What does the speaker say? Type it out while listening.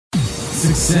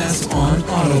Success on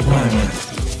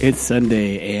Autopilot. It's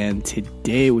Sunday, and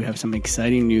today we have some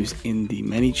exciting news in the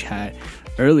ManyChat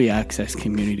early access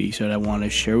community. So that I want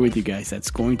to share with you guys that's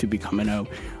going to be coming out.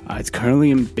 It's currently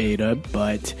in beta,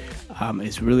 but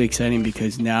it's really exciting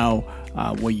because now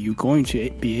what you're going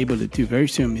to be able to do very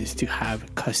soon is to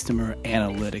have customer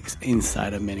analytics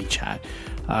inside of ManyChat.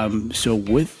 So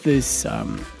with this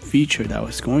feature that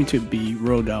was going to be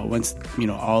rolled out once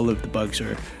all of the bugs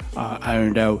are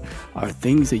ironed out, are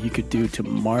things that you could do to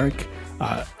mark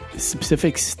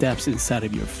specific steps inside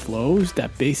of your flows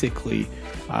that basically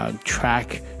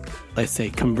track, let's say,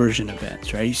 conversion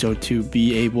events, right? So to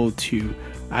be able to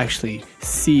actually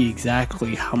see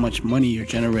exactly how much money you're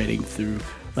generating through,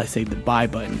 let's say, the buy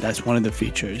button. That's one of the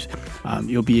features.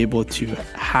 You'll be able to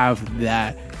have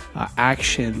that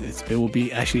action. It will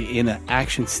be actually in an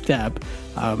action step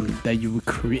that you would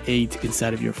create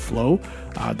inside of your flow.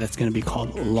 That's going to be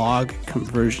called log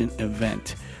conversion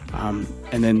event.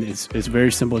 And then it's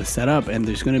very simple to set up, and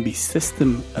there's going to be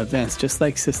system events, just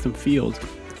like system fields,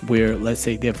 where let's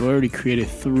say they've already created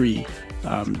 3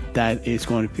 that is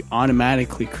going to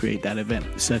automatically create that event,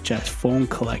 such as phone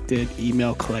collected,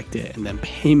 email collected, and then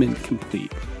payment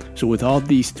complete. So with all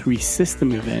these 3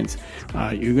 system events,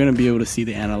 you're going to be able to see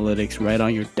the analytics right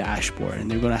on your dashboard,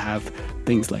 and they're going to have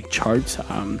things like charts.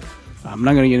 I'm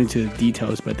not going to get into the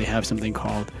details, but they have something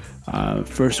called,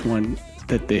 first one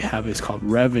that they have is called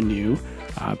revenue.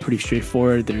 Pretty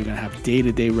straightforward. They're going to have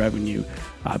day-to-day revenue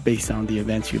based on the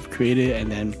events you've created,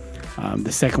 and then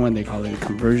the second one, they call it a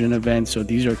conversion event. So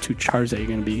these are 2 charts that you're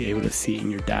going to be able to see in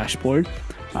your dashboard.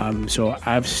 So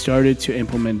I've started to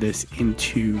implement this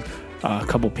into a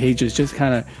couple pages, just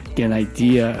kind of get an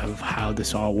idea of how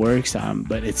this all works,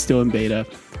 but it's still in beta.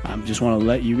 Just want to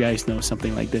let you guys know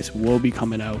something like this will be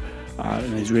coming out,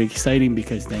 and it's really exciting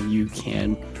because then you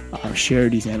can share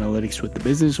these analytics with the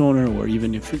business owner, or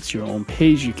even if it's your own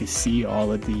page, you can see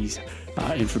all of these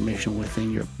information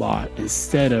within your bot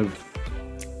instead of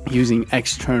using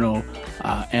external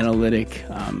analytic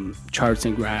charts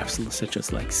and graphs such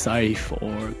as like Sife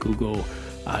or Google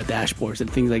dashboards and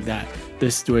things like that.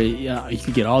 This way you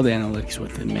can get all the analytics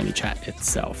within ManyChat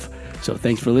itself. So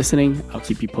thanks for listening. I'll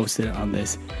keep you posted on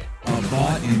this.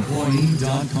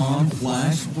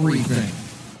 Abotemployee.com/briefing.